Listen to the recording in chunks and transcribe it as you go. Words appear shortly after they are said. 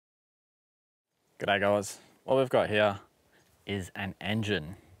G'day guys, what we've got here is an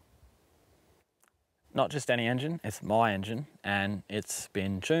engine. Not just any engine, it's my engine and it's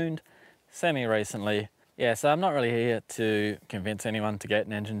been tuned semi-recently. Yeah, so I'm not really here to convince anyone to get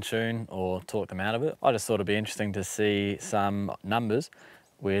an engine tune or talk them out of it. I just thought it'd be interesting to see some numbers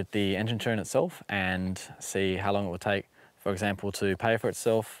with the engine tune itself and see how long it would take, for example, to pay for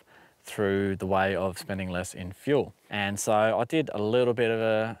itself through the way of spending less in fuel. And so I did a little bit of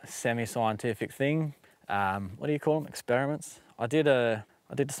a semi-scientific thing. What do you call them? Experiments. I did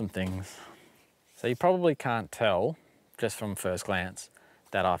some things. So you probably can't tell just from first glance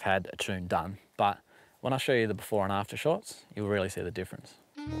that I've had a tune done, but when I show you the before and after shots, you'll really see the difference.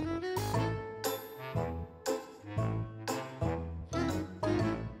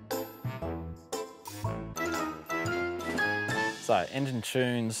 So engine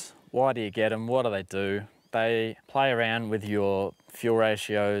tunes, why do you get them? What do they do? They play around with your fuel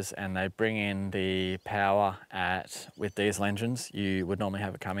ratios and they bring in the power with diesel engines. You would normally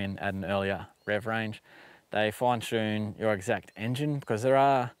have it come in at an earlier rev range. They fine tune your exact engine because there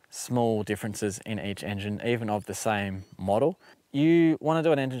are small differences in each engine, even of the same model. You want to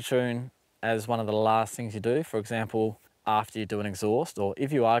do an engine tune as one of the last things you do. For example, after you do an exhaust, or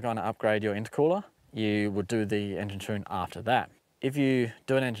if you are going to upgrade your intercooler, you would do the engine tune after that. If you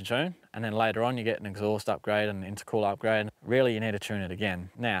do an engine tune and then later on you get an exhaust upgrade and an intercooler upgrade, really you need to tune it again.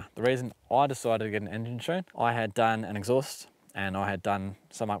 Now, the reason I decided to get an engine tune, I had done an exhaust and I had done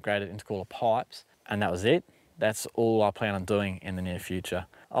some upgraded intercooler pipes, and that was it. That's all I plan on doing in the near future.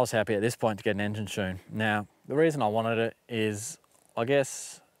 I was happy at this point to get an engine tune. Now, the reason I wanted it is, I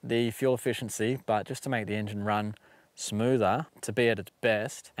guess, the fuel efficiency, but just to make the engine run smoother, to be at its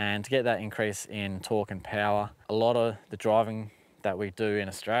best, and to get that increase in torque and power. A lot of the driving that we do in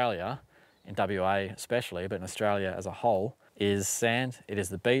Australia, in WA especially, but in Australia as a whole, is sand. It is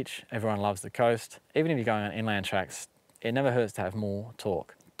the beach. Everyone loves the coast. Even if you're going on inland tracks, it never hurts to have more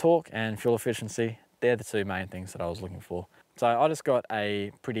torque. Torque and fuel efficiency, they're the two main things that I was looking for. So I just got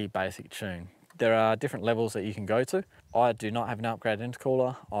a pretty basic tune. There are different levels that you can go to. I do not have an upgraded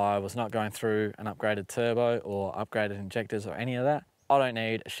intercooler. I was not going through an upgraded turbo or upgraded injectors or any of that. I don't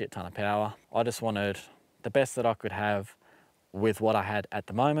need a shit ton of power. I just wanted the best that I could have with what I had at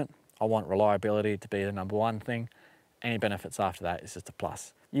the moment. I want reliability to be the number one thing. Any benefits after that is just a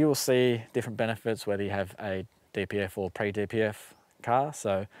plus. You will see different benefits whether you have a DPF or pre-DPF car,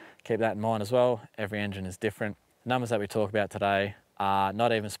 so keep that in mind as well. Every engine is different. The numbers that we talk about today are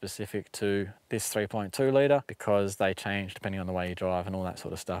not even specific to this 3.2 litre because they change depending on the way you drive and all that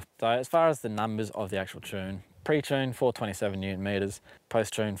sort of stuff. So as far as the numbers of the actual tune, pre-tune 427 Newton meters,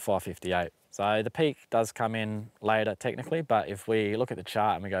 post-tune 558. So the peak does come in later technically, but if we look at the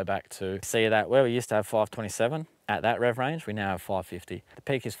chart and we go back to see that where we used to have 527, at that rev range, we now have 550. The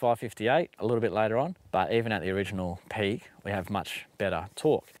peak is 558 a little bit later on, but even at the original peak, we have much better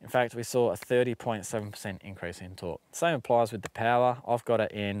torque. In fact, we saw a 30.7% increase in torque. Same applies with the power. I've got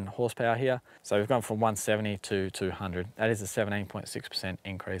it in horsepower here. So we've gone from 170 to 200. That is a 17.6%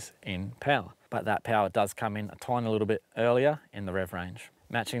 increase in power. But that power does come in a tiny little bit earlier in the rev range.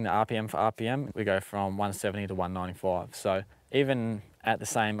 Matching the RPM for RPM, we go from 170 to 195. So even at the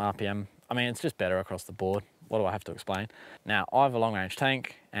same RPM, I mean, it's just better across the board. What do I have to explain? Now, I have a long range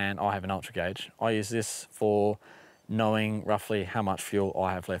tank and I have an Ultragauge. I use this for knowing roughly how much fuel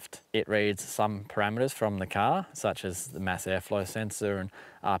I have left. It reads some parameters from the car, such as the mass airflow sensor and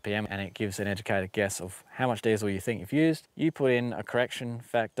RPM, and it gives an educated guess of how much diesel you think you've used. You put in a correction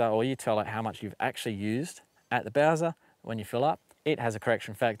factor, or you tell it how much you've actually used at the Bowser when you fill up. It has a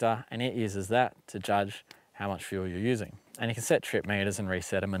correction factor and it uses that to judge how much fuel you're using. And you can set trip meters and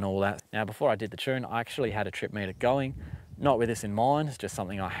reset them and all that. Now, before I did the tune, I actually had a trip meter going, not with this in mind, it's just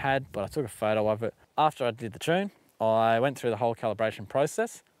something I had, but I took a photo of it. After I did the tune, I went through the whole calibration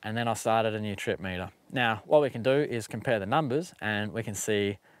process and then I started a new trip meter. Now, what we can do is compare the numbers and we can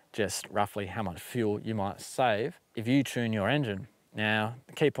see just roughly how much fuel you might save if you tune your engine. Now,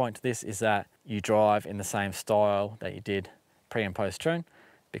 the key point to this is that you drive in the same style that you did pre and post tune,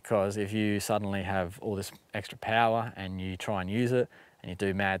 because if you suddenly have all this extra power and you try and use it and you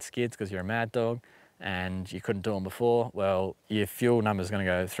do mad skids because you're a mad dog and you couldn't do them before, well, your fuel number is going to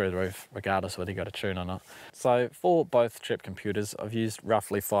go through the roof regardless whether you got a tune or not. So for both trip computers, I've used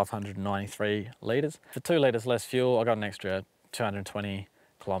roughly 593 litres. For 2 litres less fuel, I got an extra 220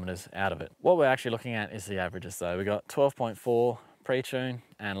 kilometres out of it. What we're actually looking at is the averages though. We got 12.4 pre-tune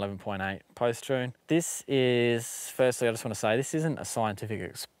and 11.8 post-tune. This is, firstly, I just want to say this isn't a scientific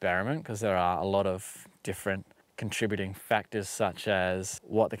experiment because there are a lot of different contributing factors such as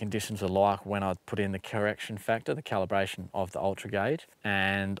what the conditions were like when I put in the correction factor, the calibration of the Ultragauge,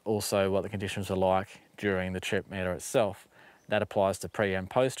 and also what the conditions were like during the trip meter itself. That applies to pre and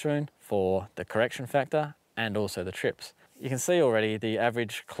post tune for the correction factor and also the trips. You can see already the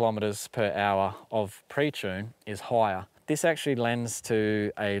average kilometers per hour of pre-tune is higher. This actually lends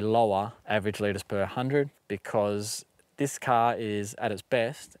to a lower average litres per 100 because this car is at its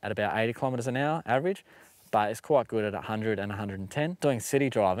best at about 80 kilometers an hour average, but it's quite good at 100 and 110. Doing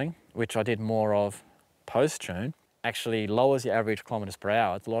city driving, which I did more of post-tune, actually lowers your average kilometers per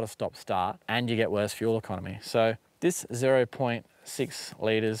hour. It's a lot of stop-start and you get worse fuel economy. So this 0.6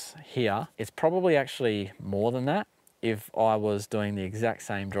 litres here, it's probably actually more than that. If I was doing the exact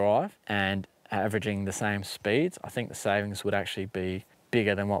same drive and averaging the same speeds, I think the savings would actually be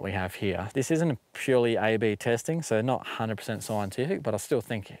bigger than what we have here. This isn't purely A/B testing, so not 100% scientific, but I still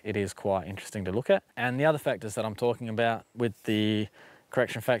think it is quite interesting to look at. And the other factors that I'm talking about with the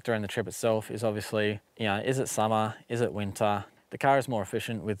correction factor and the trip itself is obviously, you know, is it summer, is it winter? The car is more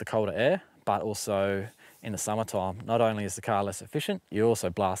efficient with the colder air, but also in the summertime, not only is the car less efficient, you're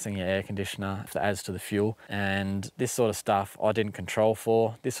also blasting your air conditioner that adds to the fuel. And this sort of stuff I didn't control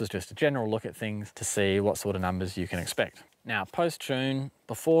for. This was just a general look at things to see what sort of numbers you can expect. Now, post-tune,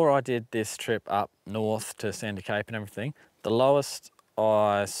 before I did this trip up north to Sandy Cape and everything, the lowest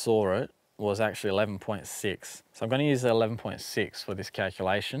I saw it was actually 11.6. So I'm going to use the 11.6 for this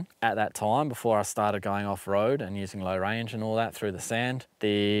calculation. At that time, before I started going off-road and using low range and all that through the sand,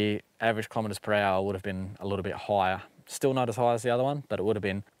 the average kilometers per hour would have been a little bit higher. Still not as high as the other one, but it would have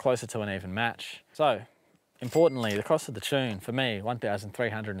been closer to an even match. So, importantly, the cost of the tune, for me,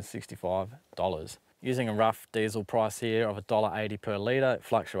 $1,365. Using a rough diesel price here of $1.80 per litre, it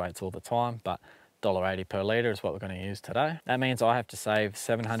fluctuates all the time, but $1.80 per litre is what we're going to use today. That means I have to save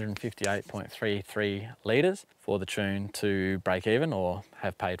 758.33 litres for the tune to break even or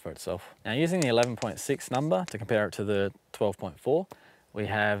have paid for itself. Now, using the 11.6 number to compare it to the 12.4, we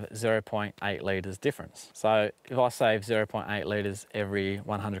have 0.8 litres difference. So if I save 0.8 litres every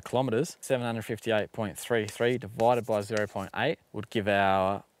 100 kilometres, 758.33 divided by 0.8 would give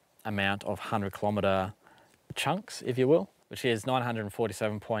our amount of 100 kilometre chunks, if you will, which is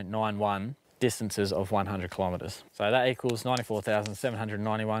 947.91 distances of 100 kilometres. So that equals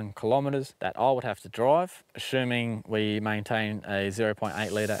 94,791 kilometres that I would have to drive, assuming we maintain a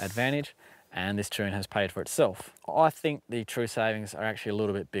 0.8 litre advantage and this tune has paid for itself. I think the true savings are actually a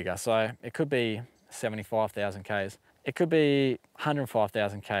little bit bigger. So it could be 75,000 Ks. It could be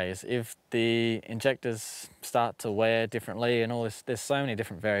 105,000 Ks. If the injectors start to wear differently and all this, there's so many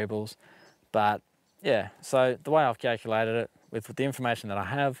different variables. But yeah, so the way I've calculated it with the information that I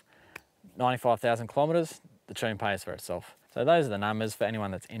have, 95,000 kilometres, the tune pays for itself. So those are the numbers for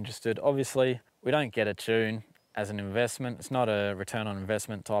anyone that's interested. Obviously, we don't get a tune as an investment. It's not a return on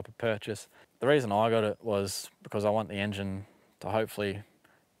investment type of purchase. The reason I got it was because I want the engine to hopefully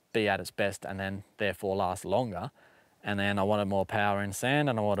be at its best and then therefore last longer. And then I wanted more power in sand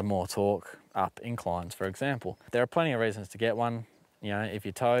and I wanted more torque up inclines, for example. There are plenty of reasons to get one. You know, if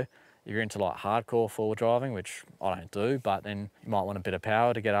you tow, if you're into like hardcore four-wheel driving, which I don't do, but then you might want a bit of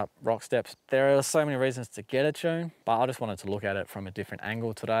power to get up rock steps. There are so many reasons to get a tune, but I just wanted to look at it from a different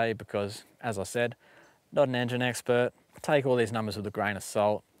angle today because, as I said, not an engine expert. Take all these numbers with a grain of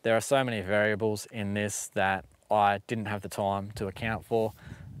salt. There are so many variables in this that I didn't have the time to account for.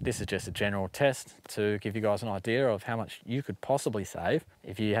 This is just a general test to give you guys an idea of how much you could possibly save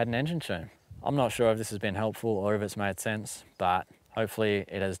if you had an engine tune. I'm not sure if this has been helpful or if it's made sense, but hopefully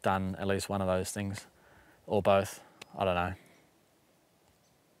it has done at least one of those things, or both. I don't know.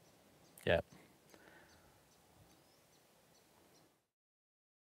 Yeah.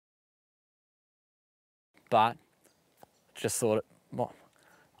 But just thought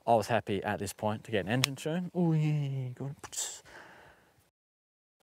I was happy at this point to get an engine tune. Oh yeah, good.